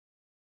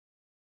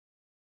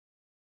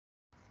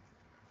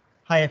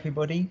Hi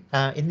everybody,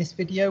 in this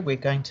video we're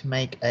going to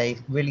make a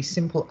really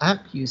simple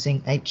app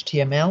using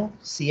HTML,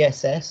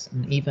 CSS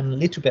and even a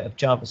little bit of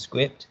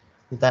JavaScript.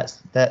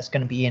 That's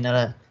going to be in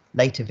a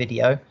later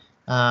video.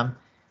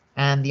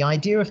 And the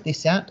idea of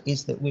this app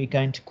is that we're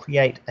going to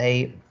create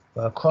a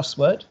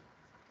crossword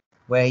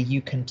where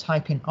you can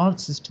type in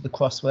answers to the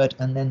crossword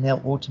and then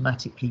they'll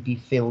automatically be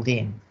filled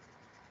in.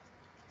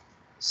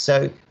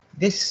 So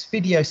this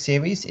video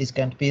series is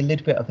going to be a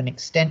little bit of an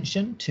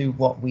extension to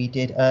what we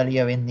did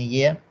earlier in the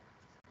year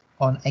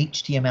on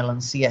HTML and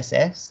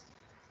CSS,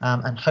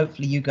 and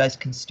hopefully you guys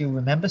can still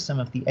remember some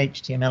of the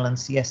HTML and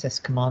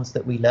CSS commands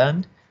that we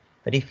learned,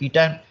 but if you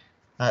don't,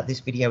 this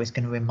video is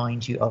going to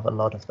remind you of a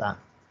lot of that.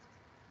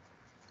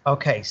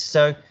 Okay,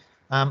 so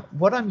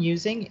what I'm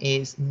using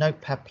is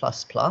Notepad++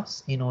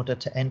 in order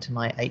to enter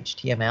my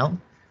HTML.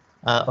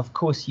 Of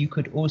course, you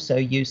could also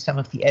use some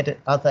of the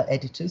other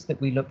editors that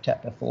we looked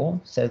at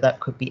before, so that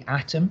could be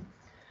Atom,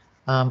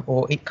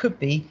 or it could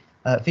be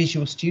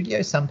Visual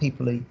Studio. Some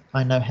people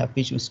I know have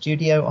Visual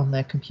Studio on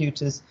their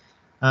computers.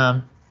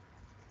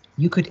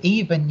 You could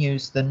even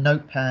use the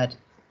Notepad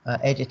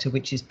editor,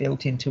 which is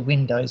built into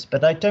Windows,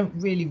 but I don't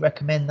really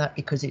recommend that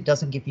because it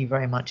doesn't give you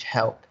very much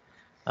help.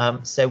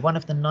 So one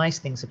of the nice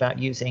things about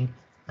using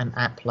an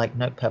app like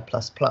Notepad++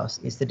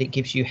 is that it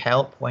gives you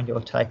help when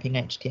you're typing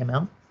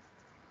HTML.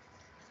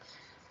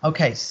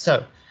 Okay,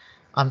 so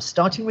I'm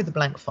starting with a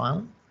blank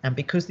file, and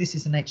because this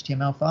is an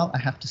HTML file, I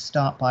have to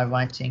start by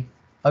writing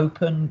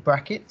open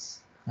brackets.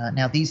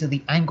 Now these are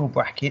the angle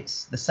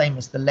brackets, the same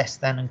as the less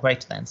than and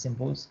greater than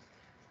symbols,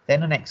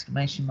 then an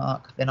exclamation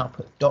mark, then I'll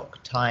put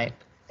doc type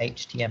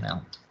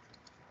HTML.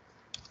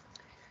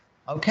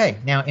 Okay,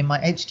 now in my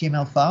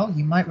HTML file,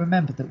 you might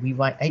remember that we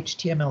write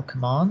HTML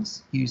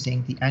commands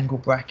using the angle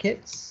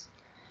brackets,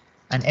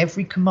 and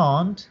every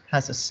command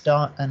has a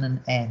start and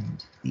an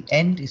end. The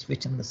end is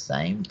written the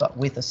same, but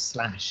with a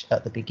slash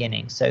at the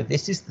beginning. So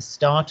this is the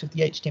start of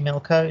the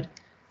HTML code,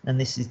 and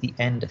this is the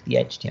end of the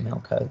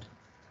HTML code.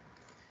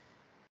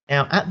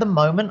 Now, at the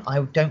moment,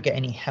 I don't get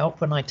any help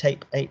when I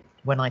type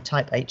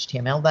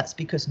HTML. That's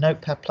because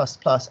Notepad++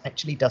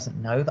 actually doesn't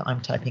know that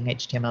I'm typing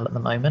HTML at the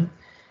moment.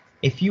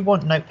 If you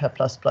want Notepad++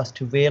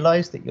 to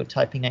realize that you're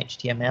typing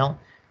HTML,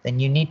 then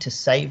you need to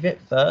save it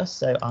first.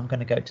 So I'm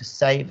going to go to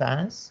Save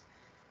As,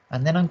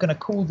 and then I'm going to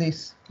call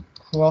this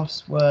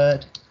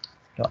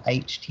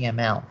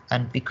crossword.html.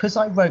 And because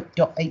I wrote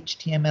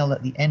 .html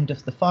at the end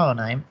of the file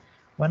name,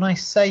 when I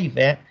save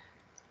it,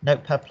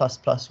 Notepad++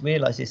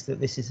 realizes that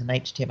this is an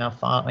HTML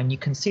file, and you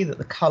can see that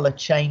the color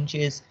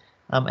changes,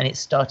 and it's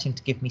starting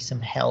to give me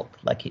some help,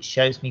 like it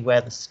shows me where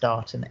the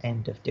start and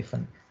end of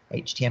different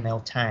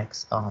HTML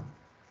tags are.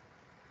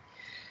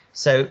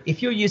 So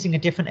if you're using a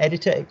different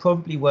editor, it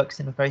probably works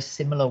in a very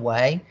similar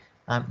way.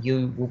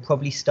 You will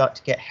probably start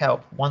to get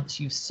help once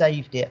you've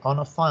saved it on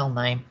a file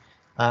name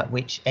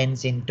which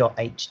ends in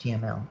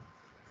 .html.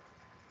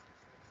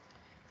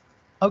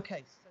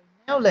 Okay, so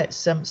now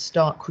let's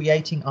start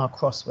creating our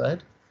crossword.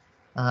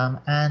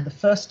 And the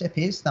first step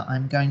is that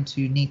I'm going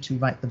to need to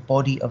write the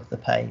body of the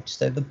page.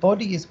 So the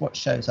body is what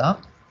shows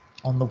up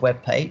on the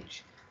web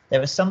page.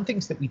 There are some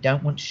things that we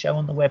don't want to show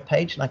on the web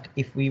page, like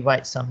if we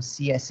write some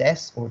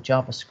CSS or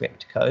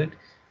JavaScript code,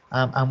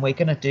 and we're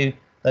going to do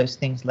those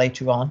things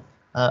later on.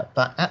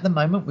 But at the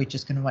moment, we're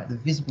just going to write the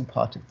visible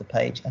part of the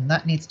page, and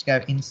that needs to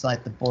go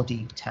inside the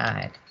body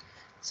tag.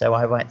 So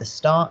I write the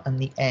start and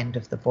the end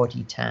of the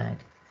body tag.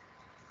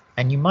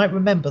 And you might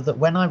remember that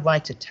when I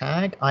write a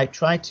tag, I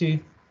try to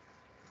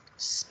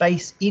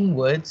space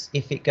inwards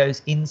if it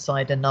goes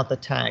inside another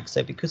tag.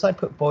 So because I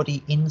put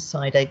body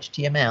inside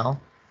HTML,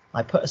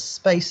 I put a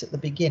space at the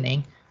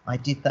beginning. I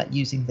did that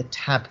using the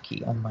tab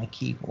key on my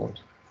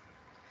keyboard.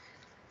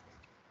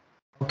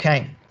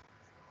 Okay.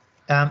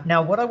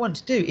 Now what I want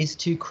to do is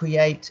to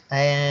create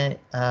a,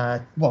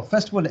 well,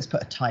 first of all, let's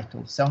put a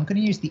title. So I'm going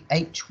to use the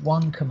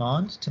H1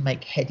 command to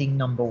make heading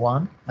number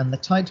 1. And the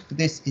title for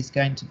this is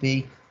going to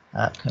be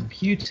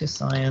Computer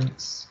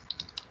Science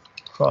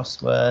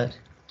Crossword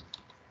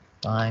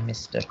by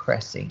Mr.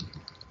 Cressy.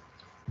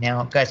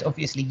 Now, guys,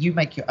 obviously you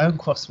make your own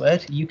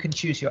crossword. You can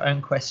choose your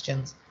own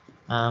questions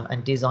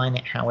and design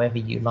it however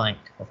you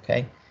like.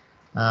 Okay.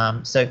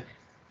 So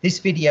this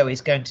video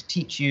is going to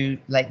teach you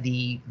like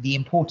the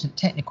important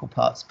technical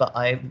parts, but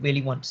I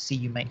really want to see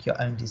you make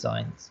your own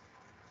designs.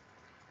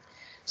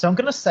 So I'm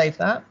going to save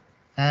that,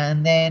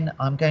 and then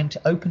I'm going to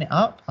open it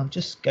up. I'm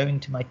just going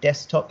to my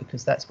desktop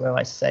because that's where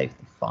I saved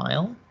the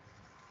file.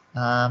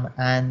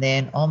 And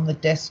then on the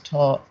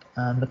desktop,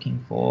 I'm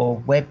looking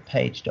for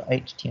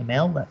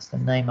webpage.html. That's the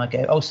name I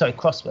go. Oh, sorry,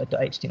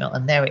 crossword.html,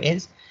 and there it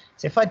is.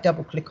 So if I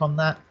double click on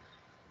that,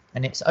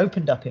 and it's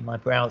opened up in my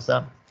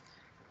browser,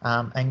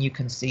 and you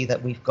can see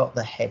that we've got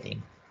the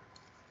heading.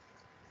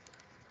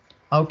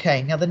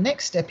 Okay, now the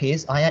next step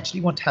is I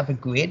actually want to have a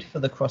grid for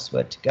the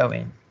crossword to go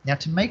in. Now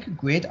to make a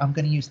grid, I'm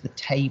going to use the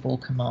table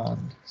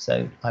command.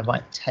 So I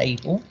write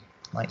table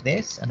like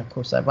this, and of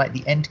course I write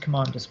the end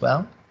command as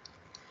well.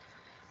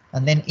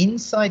 And then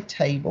inside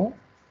table,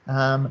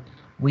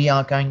 we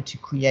are going to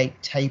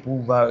create table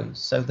rows.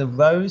 So the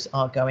rows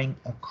are going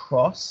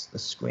across the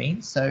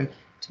screen. So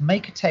to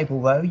make a table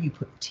row, you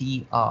put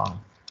TR.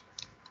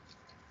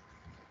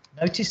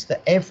 Notice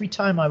that every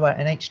time I write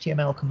an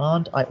HTML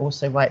command, I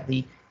also write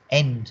the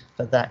end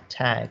for that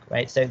tag,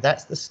 right? So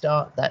that's the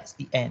start, that's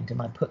the end,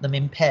 and I put them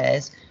in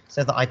pairs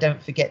so that I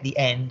don't forget the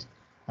end.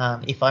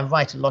 If I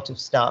write a lot of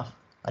stuff,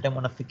 I don't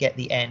want to forget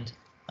the end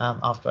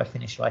after I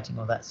finish writing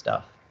all that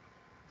stuff.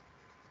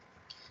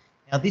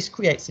 Now this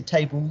creates a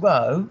table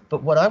row,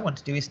 but what I want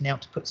to do is now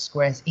to put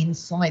squares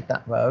inside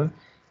that row.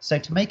 So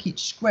to make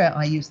each square,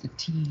 I use the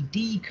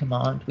TD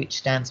command, which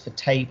stands for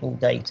table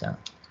data.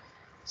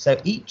 So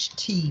each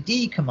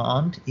TD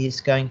command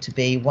is going to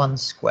be one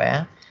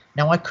square.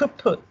 Now I could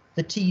put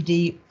the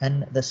TD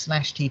and the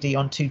 /TD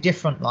on two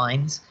different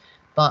lines,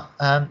 but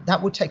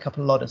that would take up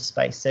a lot of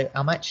space. So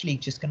I'm actually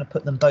just going to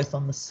put them both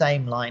on the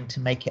same line to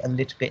make it a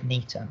little bit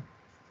neater.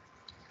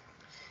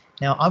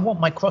 Now I want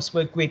my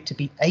crossword grid to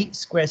be 8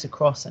 squares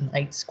across and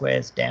 8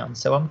 squares down.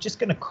 So I'm just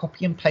going to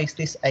copy and paste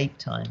this 8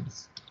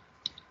 times.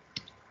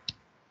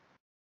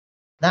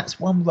 That's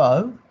one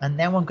row, and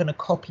now I'm going to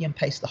copy and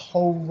paste the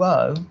whole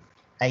row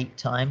 8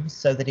 times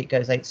so that it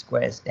goes 8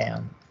 squares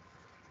down.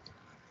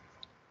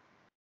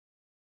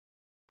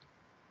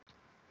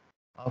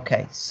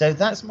 Okay, so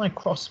that's my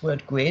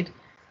crossword grid.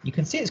 You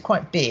can see it's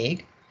quite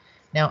big.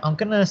 Now I'm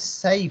going to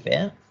save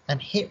it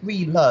and hit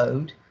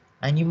reload,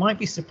 and you might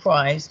be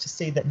surprised to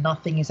see that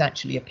nothing is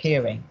actually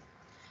appearing.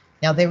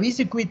 Now there is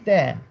a grid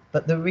there,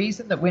 but the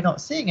reason that we're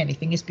not seeing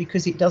anything is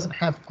because it doesn't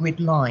have grid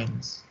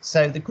lines.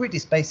 So the grid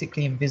is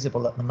basically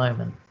invisible at the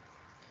moment.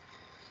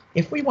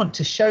 If we want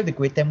to show the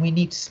grid, then we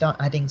need to start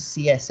adding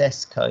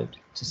CSS code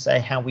to say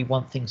how we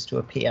want things to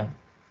appear.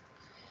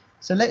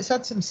 So let's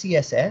add some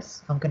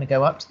CSS. I'm going to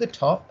go up to the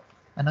top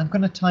and I'm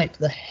going to type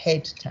the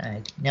head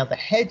tag. Now the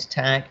head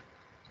tag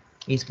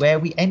is where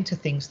we enter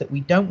things that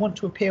we don't want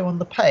to appear on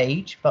the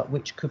page, but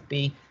which could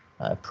be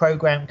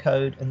program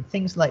code and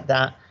things like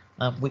that,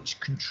 which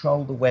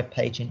control the web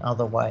page in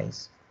other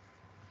ways.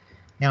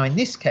 Now in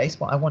this case,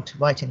 what I want to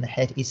write in the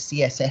head is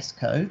CSS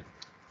code.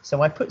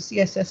 So I put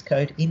CSS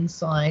code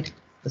inside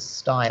the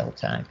style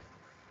tag.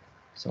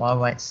 So I'll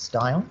write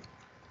style.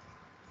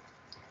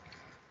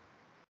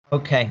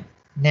 Okay,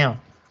 now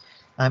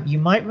you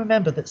might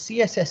remember that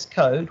CSS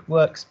code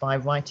works by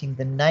writing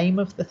the name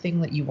of the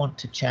thing that you want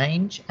to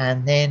change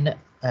and then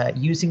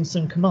using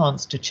some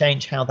commands to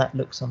change how that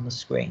looks on the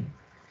screen.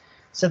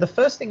 So the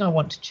first thing I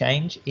want to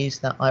change is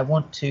that I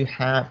want to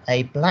have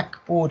a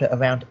black border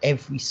around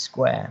every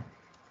square.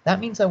 That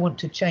means I want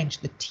to change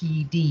the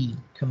TD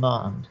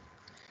command.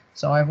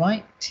 So I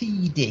write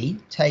TD,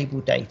 table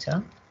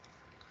data,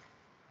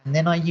 and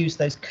then I use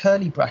those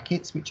curly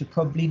brackets, which are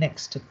probably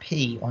next to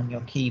P on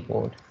your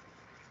keyboard.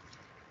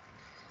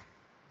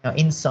 Now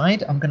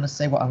inside, I'm going to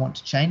say what I want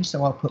to change.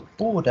 So I'll put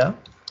border,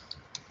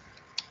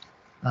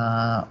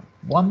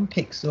 1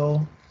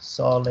 pixel,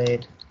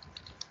 solid,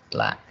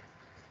 black.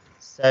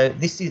 So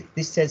this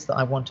says that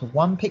I want a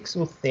 1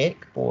 pixel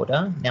thick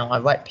border. Now I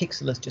write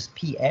pixel as just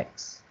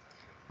PX.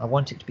 I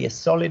want it to be a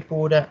solid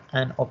border,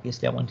 and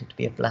obviously I want it to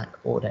be a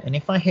black border. And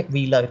if I hit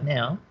reload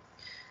now,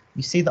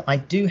 you see that I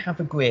do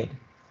have a grid.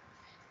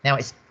 Now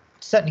it's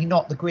certainly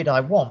not the grid I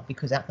want,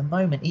 because at the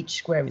moment each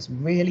square is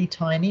really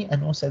tiny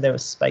and also there are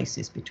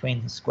spaces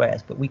between the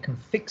squares, but we can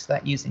fix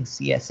that using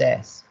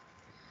CSS.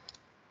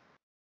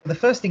 The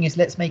first thing is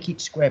let's make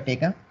each square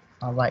bigger.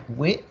 I'll write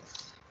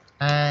width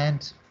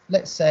and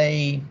let's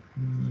say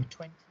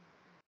 20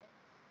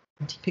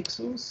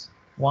 pixels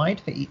wide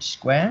for each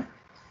square.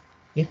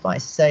 If I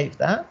save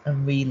that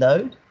and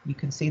reload, you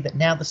can see that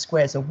now the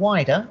squares are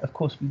wider. Of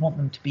course, we want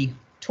them to be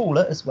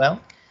taller as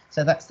well.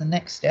 So that's the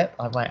next step.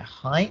 I write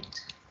height,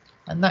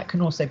 and that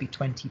can also be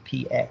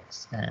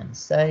 20px, and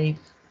save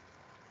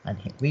and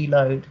hit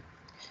reload.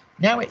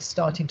 Now it's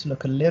starting to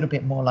look a little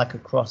bit more like a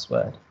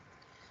crossword,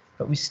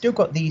 but we've still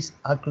got these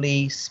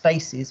ugly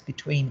spaces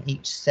between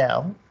each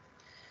cell.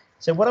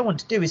 So what I want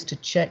to do is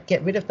to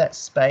get rid of that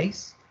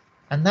space,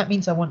 and that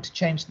means I want to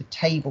change the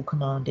table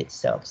command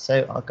itself.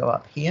 So I'll go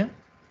up here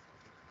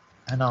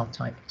and I'll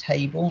type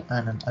table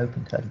and an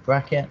open curly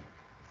bracket.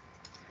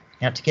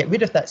 Now to get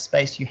rid of that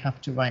space, you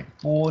have to write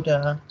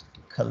border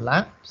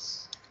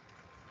collapse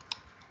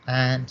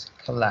and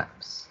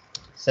collapse.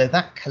 So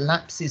that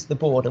collapses the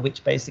border,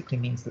 which basically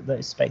means that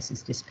those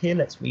spaces disappear.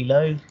 Let's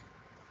reload,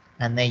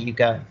 and there you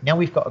go. Now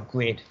we've got a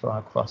grid for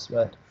our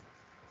crossword.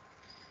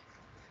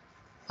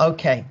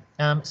 Okay,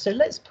 so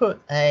let's put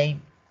a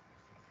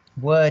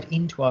word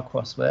into our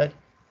crossword.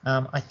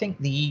 I think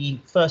the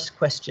first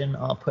question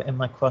I'll put in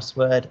my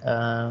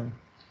crossword,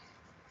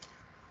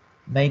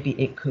 maybe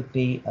it could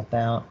be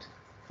about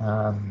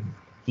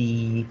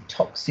the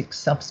toxic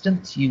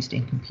substance used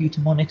in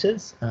computer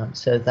monitors.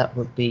 So that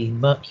would be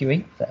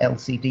mercury for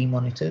LCD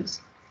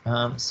monitors.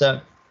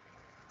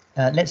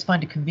 Let's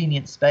find a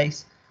convenient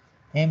space.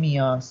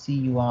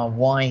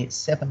 MERCURY, it's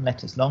 7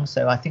 letters long,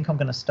 so I think I'm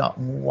going to start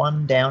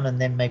one down and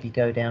then maybe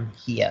go down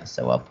here.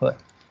 So I'll put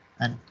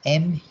an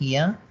M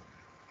here,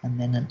 and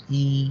then an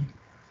E,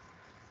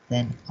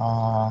 then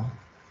R,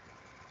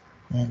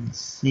 then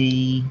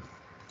C,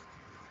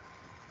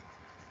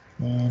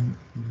 then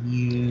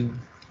U,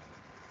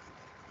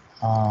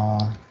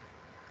 R,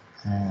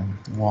 and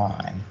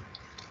Y.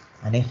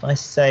 And if I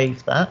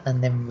save that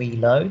and then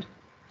reload,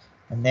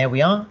 and there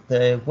we are,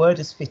 the word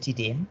is fitted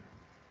in.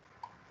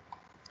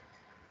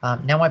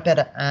 Now I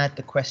better add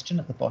the question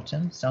at the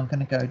bottom. So I'm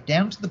going to go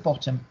down to the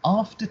bottom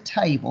after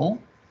table,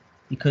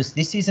 because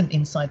this isn't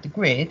inside the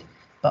grid,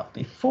 but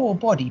before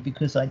body,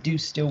 because I do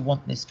still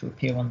want this to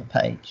appear on the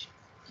page.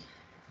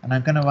 And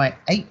I'm going to write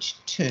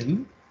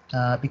H2,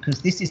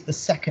 because this is the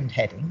second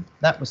heading.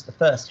 That was the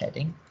first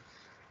heading.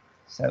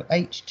 So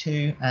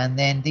H2, and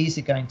then these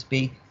are going to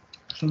be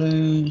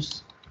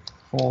clues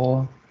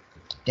for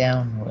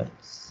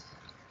downwards.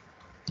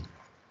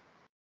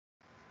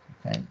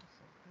 Okay,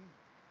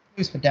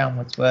 clues for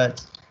downwards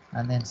words,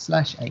 and then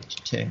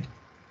 /H2.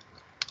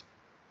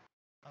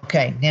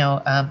 Okay, now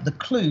the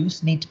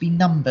clues need to be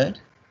numbered.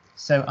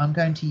 So I'm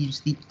going to use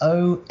the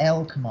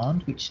OL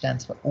command, which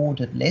stands for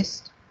ordered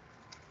list.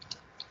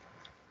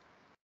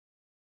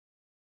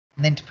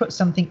 And then to put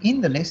something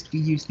in the list, we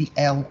use the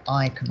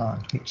LI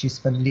command, which is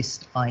for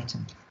list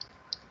item.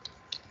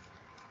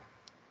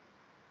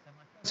 So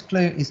my first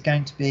clue is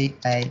going to be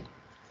a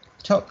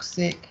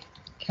toxic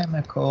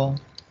chemical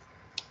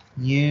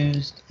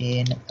used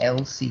in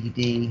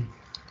LCD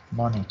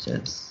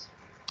monitors.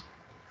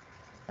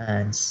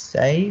 And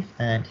save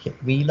and hit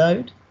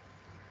reload.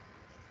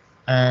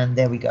 And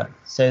there we go.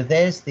 So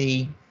there's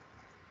the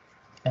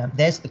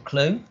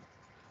clue.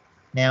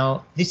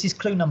 Now this is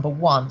clue number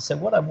 1. So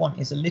what I want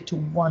is a little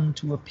 1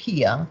 to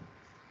appear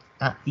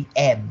at the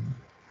M,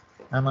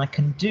 and I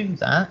can do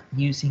that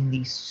using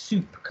the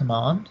soup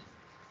command.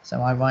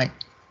 So I write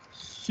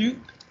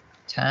soup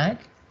tag,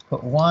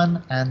 put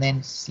 1, and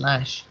then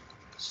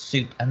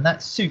 /soup, and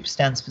that soup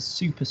stands for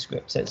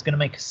superscript. So it's going to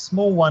make a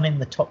small 1 in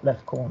the top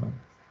left corner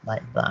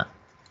like that.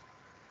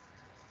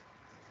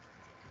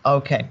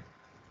 Okay.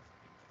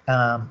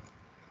 Now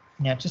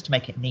just to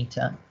make it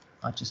neater,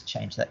 I'll just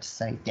change that to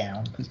say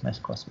down, because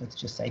most crosswords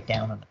just say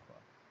down and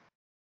across.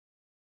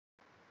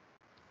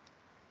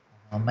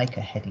 I'll make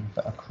a heading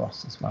for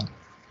across as well.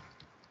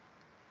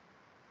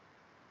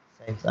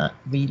 Save that,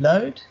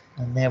 reload,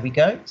 and there we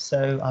go.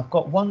 So I've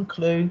got 1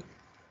 clue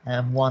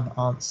and 1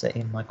 answer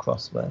in my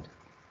crossword.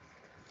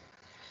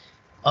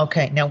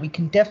 Okay, now we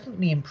can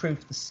definitely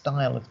improve the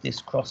style of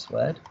this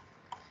crossword.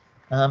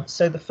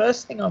 So the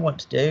first thing I want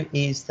to do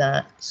is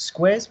that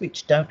squares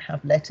which don't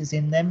have letters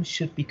in them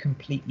should be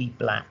completely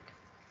black.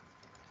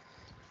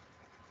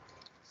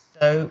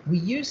 So we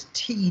used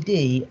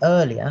TD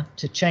earlier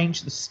to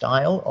change the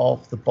style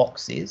of the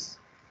boxes,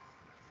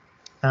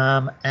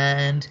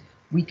 and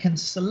we can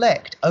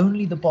select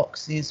only the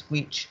boxes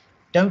which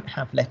don't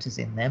have letters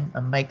in them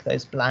and make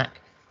those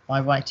black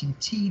by writing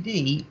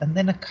TD and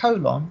then a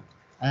colon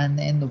and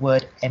then the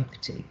word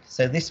empty.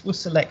 So this will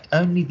select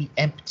only the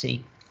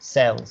empty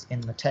cells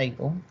in the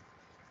table,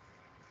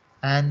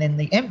 and then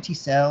the empty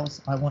cells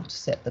I want to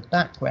set the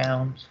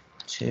background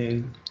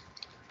to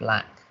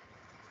black.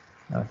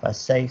 Now if I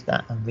save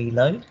that and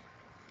reload,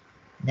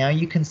 now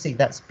you can see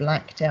that's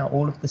blacked out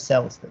all of the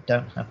cells that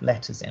don't have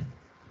letters in.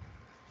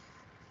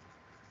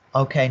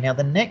 Okay, now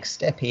the next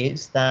step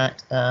is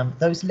that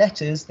those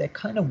letters, they're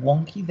kind of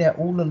wonky. They're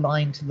all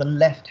aligned to the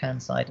left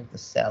hand side of the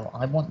cell.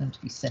 I want them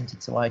to be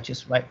centered, so I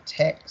just write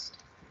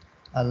text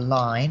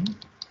align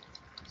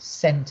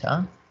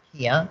center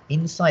here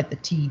inside the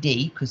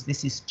TD, because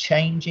this is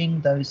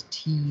changing those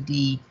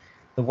TD,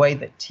 the way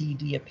that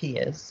TD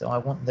appears. So I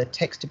want the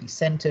text to be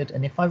centered,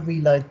 and if I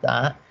reload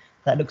that,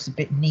 that looks a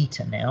bit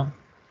neater now.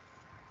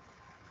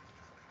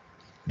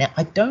 Now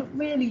I don't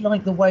really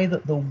like the way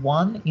that the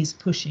 1 is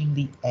pushing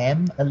the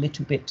M a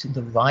little bit to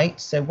the right.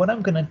 So what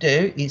I'm going to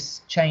do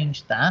is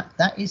change that.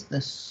 That is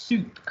the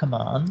soup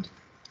command.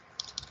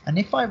 And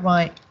if I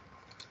write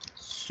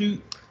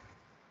soup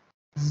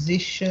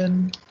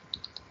position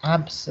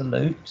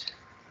absolute,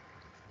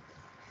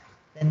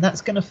 then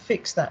that's going to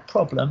fix that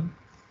problem.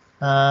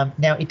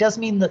 Now it does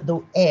mean that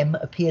the M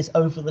appears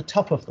over the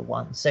top of the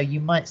 1, so you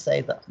might say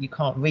that you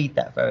can't read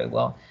that very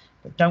well,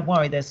 but don't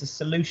worry, there's a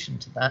solution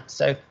to that.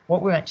 So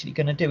what we're actually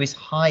going to do is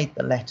hide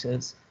the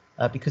letters,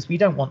 because we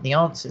don't want the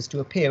answers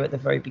to appear at the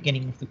very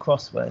beginning of the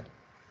crossword.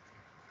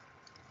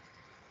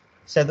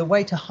 So the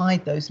way to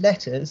hide those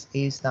letters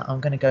is that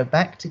I'm going to go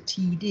back to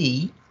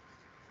TD,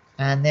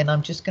 and then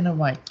I'm just going to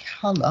write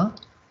color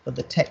for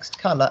the text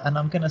color, and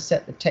I'm going to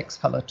set the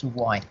text color to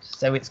white.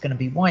 So it's going to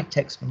be white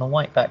text from a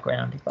white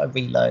background. If I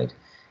reload,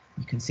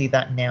 you can see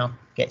that now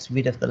gets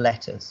rid of the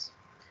letters.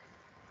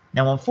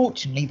 Now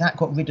unfortunately that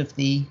got rid of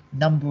the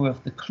number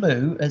of the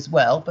clue as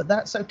well, but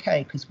that's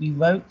okay because we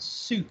wrote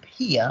soup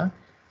here.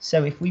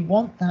 So if we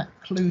want that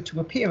clue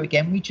to appear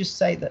again, we just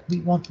say that we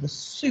want the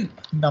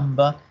soup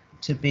number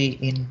to be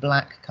in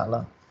black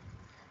color.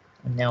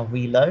 And now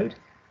reload,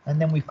 and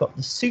then we've got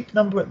the soup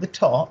number at the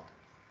top,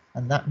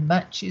 and that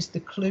matches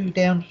the clue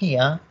down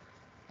here,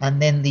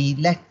 and then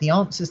the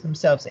answers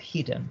themselves are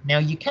hidden. Now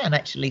you can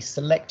actually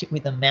select it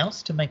with a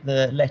mouse to make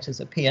the letters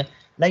appear.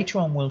 Later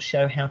on we'll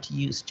show how to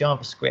use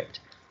JavaScript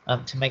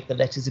to make the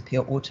letters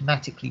appear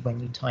automatically when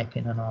you type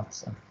in an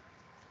answer.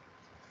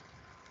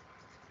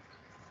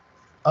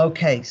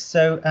 Okay,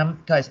 so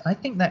guys, I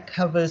think that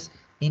covers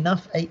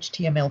enough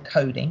HTML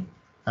coding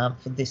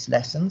for this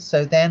lesson.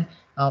 So then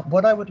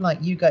what I would like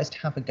you guys to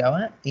have a go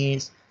at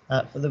is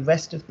for the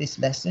rest of this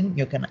lesson,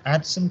 you're going to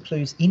add some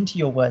clues into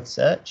your word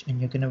search and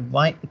you're going to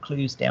write the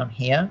clues down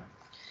here.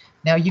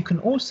 Now you can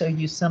also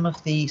use some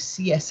of the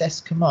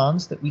CSS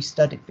commands that we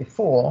studied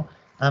before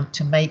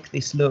to make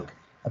this look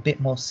a bit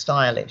more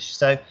stylish.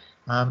 So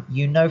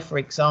you know, for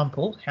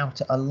example, how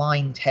to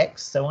align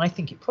text. So I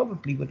think it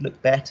probably would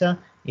look better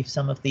if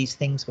some of these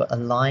things were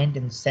aligned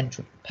in the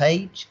center of the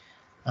page.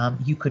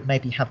 You could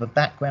maybe have a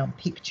background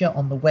picture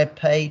on the web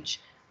page.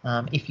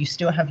 If you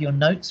still have your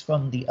notes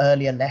from the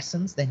earlier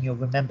lessons, then you'll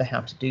remember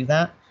how to do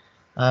that.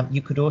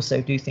 You could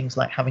also do things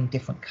like having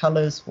different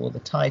colors for the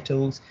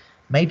titles,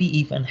 maybe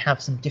even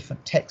have some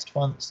different text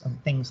fonts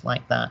and things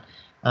like that.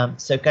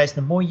 So guys,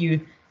 the more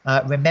you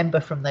remember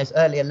from those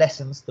earlier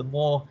lessons, the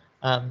more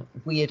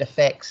weird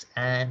effects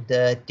and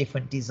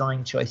different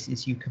design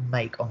choices you can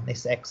make on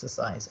this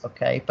exercise.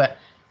 Okay, but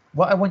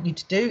what I want you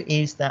to do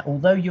is that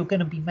although you're going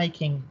to be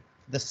making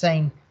the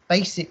same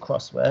basic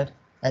crossword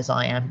as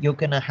I am, you're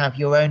going to have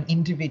your own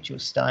individual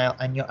style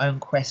and your own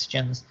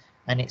questions,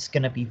 and it's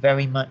going to be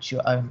very much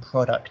your own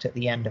product at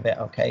the end of it.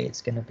 Okay,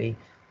 it's going to be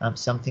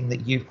something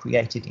that you've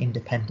created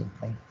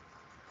independently.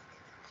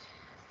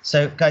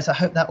 So guys, I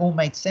hope that all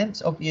made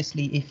sense.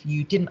 Obviously, if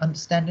you didn't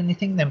understand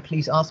anything, then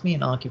please ask me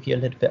and I'll give you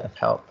a little bit of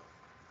help.